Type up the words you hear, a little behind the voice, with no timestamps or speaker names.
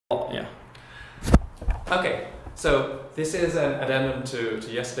Okay, so this is an addendum to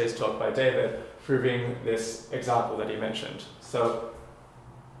yesterday's talk by David, proving this example that he mentioned. So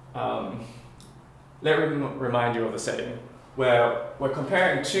let me remind you of the setting, where we're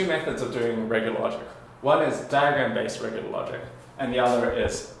comparing two methods of doing regular logic. One is diagram-based regular logic, and the other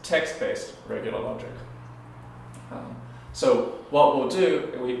is text-based regular logic. So what we'll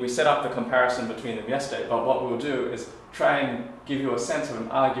do, we set up the comparison between them yesterday, but what we'll do is try and give you a sense of an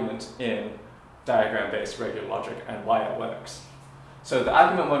argument in diagram-based regular logic and why it works. So the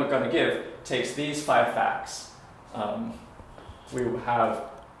argument we're going to give takes these 5 facts. We will have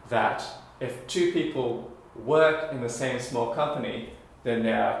that if two people work in the same small company, then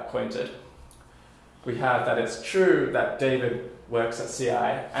they are acquainted. We have that it's true that David works at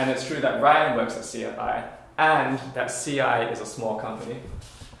CI, and it's true that Ryan works at CI, and that CI is a small company.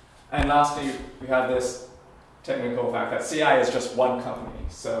 And lastly, we have this technical fact that CI is just one company,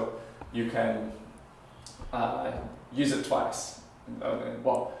 so you can use it twice.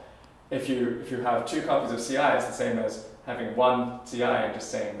 Well, if you have 2 copies of CI, it's the same as having one CI and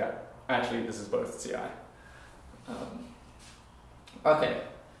just saying that actually this is both CI. Okay,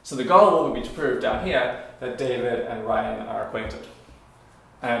 so the goal will be to prove down here that David and Ryan are acquainted.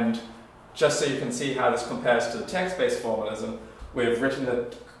 And just so you can see how this compares to the text-based formalism, we've written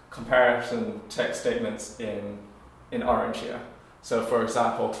the comparison text statements in orange here. So for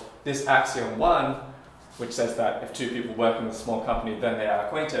example, this axiom 1, which says that if 2 people work in a small company, then they are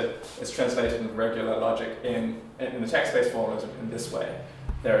acquainted, is translated in regular logic in the text-based formalism in this way.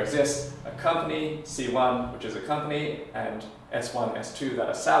 There exists a company, C1, which is a company, and S1, S2 that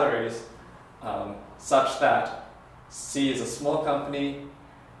are salaries, such that C is a small company,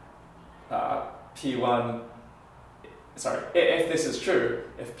 P1, sorry, if this is true,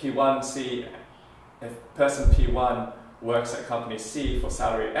 if person P1 works at company C for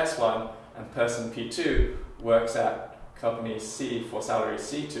salary S1, and person P2 works at company C for salary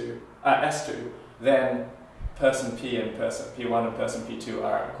S2, then person P and person P1 and person P2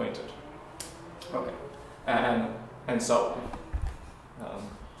 are acquainted. Okay, and so on.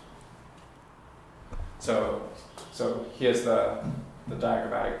 So here's the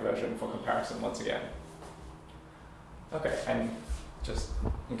diagrammatic version for comparison once again. Okay, and just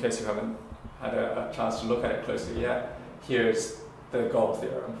in case you haven't had a chance to look at it closely yet, here's the goal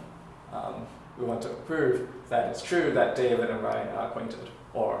theorem. We want to prove that it's true that David and Ryan are acquainted,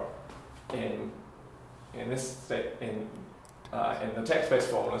 or in this state, in the text-based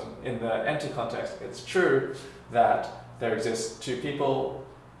formalism, in the empty context, it's true that there exists 2 people,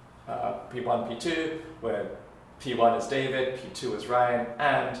 P1, P2, where P1 is David, P2 is Ryan,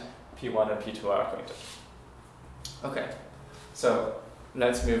 and P1 and P2 are acquainted. Okay, so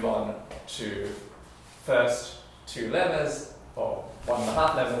let's move on to first 2 lemmas, or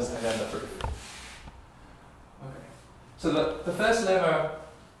 1.5 lemmas, and then the proof. Okay, so the first lemma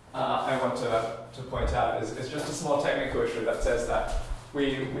I want to point out is just a small technical issue that says that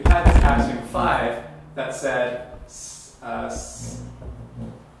we had this axiom 5 that said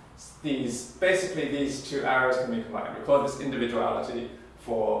basically these 2 arrows can be combined. We call this individuality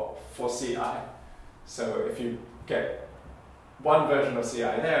for CI. So if you get one version of CI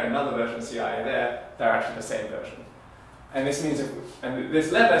there and another version of CI there, they're actually the same version. And this means and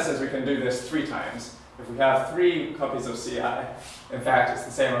this lemma says we can do this 3 times. If we have 3 copies of CI, in fact, it's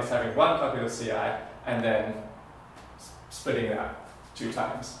the same as having 1 copy of CI and then splitting that 2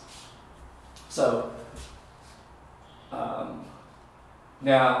 times. So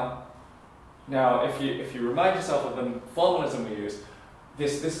now if you remind yourself of the formalism we use,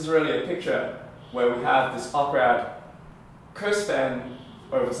 this is really a picture where we have this operad cospan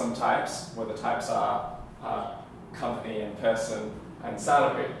over some types, where the types are company and person and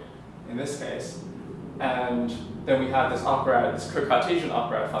salary in this case. And then we have this operad, this co-Cartesian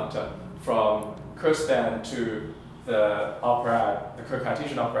operad functor from cospan to the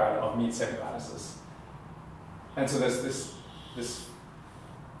co-Cartesian operad of meet semilattices. And so there's this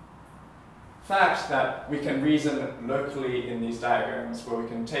fact that we can reason locally in these diagrams, where we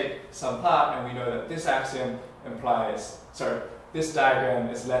can take some part and we know that this axiom this diagram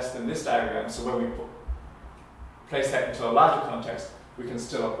is less than this diagram, so when we place that into a larger context, we can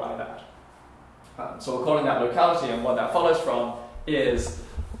still apply that. So we're calling that locality, and what that follows from is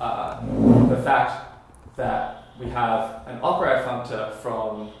the fact that we have an operad functor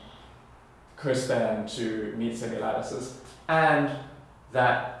from cospan to meet semilattices, and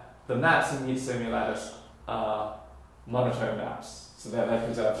that the maps in meet semilattice are monotone maps, so that they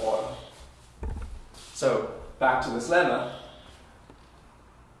preserve order. So back to this lemma.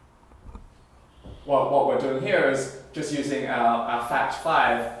 What we're doing here is just using our fact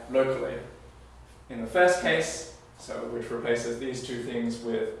 5 locally in the first case, so which replaces these two things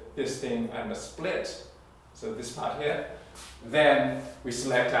with this thing and a split, so this part here, then we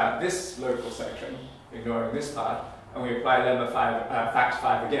select out this local section, ignoring this part, and we apply lemma 5, fact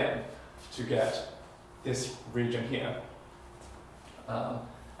 5 again to get this region here.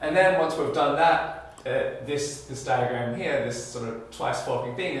 And then once we've done that, this diagram here, this sort of twice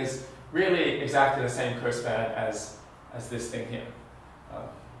forking thing, is really exactly the same cospan as this thing here.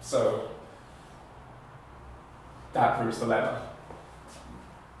 So that proves the lemma.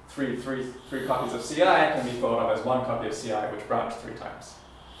 Three copies of CI can be thought of as one copy of CI which branched 3 times.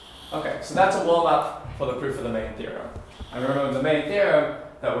 Okay, so that's a warm-up for the proof of the main theorem. And remember, the main theorem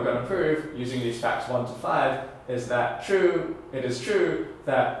that we're going to prove using these facts 1 to 5 is that it is true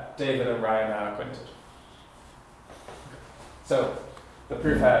that David and Ryan are acquainted. So the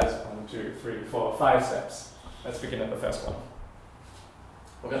proof has 1, 2, 3, 4, 5 steps. Let's begin at the first one.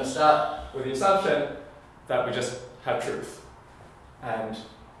 We're going to start with the assumption that we just have truth. And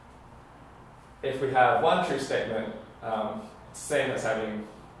if we have one true statement, it's the same as having,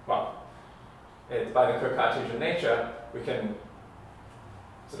 well, by the co-Cartesian nature, we can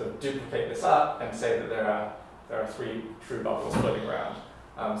sort of duplicate this up and say that there are 3 true bubbles floating around.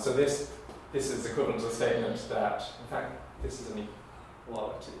 So this is equivalent to the statement that, in fact, this is an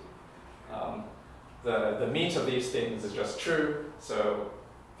equality. The meat of these things is just true, so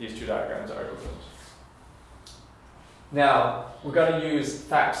these 2 diagrams are equivalent. Now, we're going to use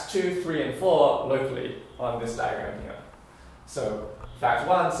facts 2, 3, and 4 locally on this diagram here. So fact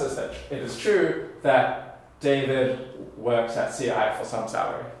 1 says that it is true that David works at CI for some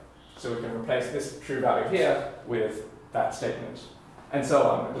salary. So we can replace this true value here with that statement, and so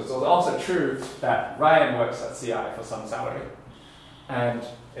on. It is also true that Ryan works at CI for some salary. And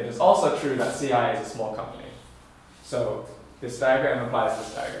it is also true that CI is a small company. So this diagram applies to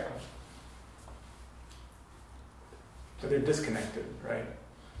this diagram. So they're disconnected, right?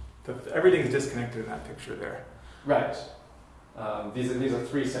 Everything's disconnected in that picture there. Right. These are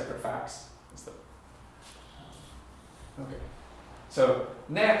 3 separate facts. Okay. So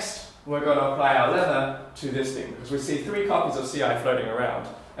next, we're going to apply our lemma to this thing, because we see 3 copies of CI floating around.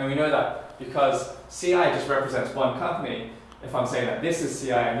 And we know that because CI just represents one company, if I'm saying that this is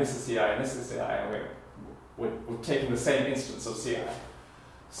CI and this is CI and this is CI, and we're taking the same instance of CI.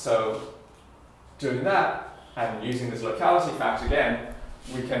 So doing that, and using this locality fact again,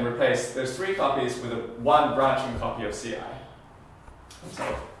 we can replace those 3 copies with one branching copy of CI.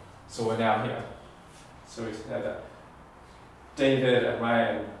 So we're now here. So we say that David and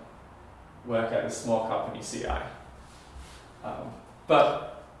Ryan work at a small company CI.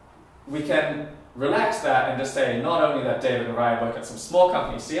 But we can relax that and just say not only that David and Ryan work at some small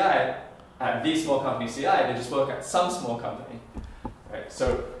company CI, at the small company CI, they just work at some small company. Right?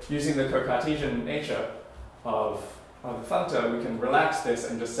 So using the co-Cartesian nature of the functor, we can relax this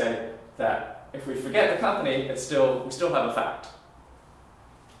and just say that if we forget the company, we still have a fact.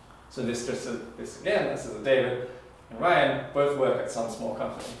 So this just says this again, this is David and Ryan both work at some small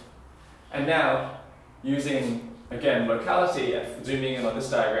company. And now, using again locality and zooming in on this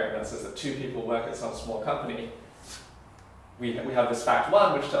diagram that says that 2 people work at some small company, we have this fact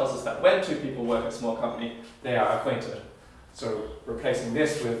 1 which tells us that when 2 people work at a small company, they are acquainted. So replacing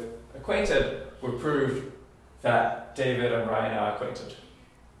this with acquainted, we proved that David and Ryan are acquainted.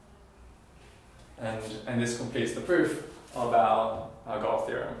 And this completes the proof of our goal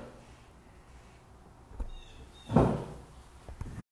theorem.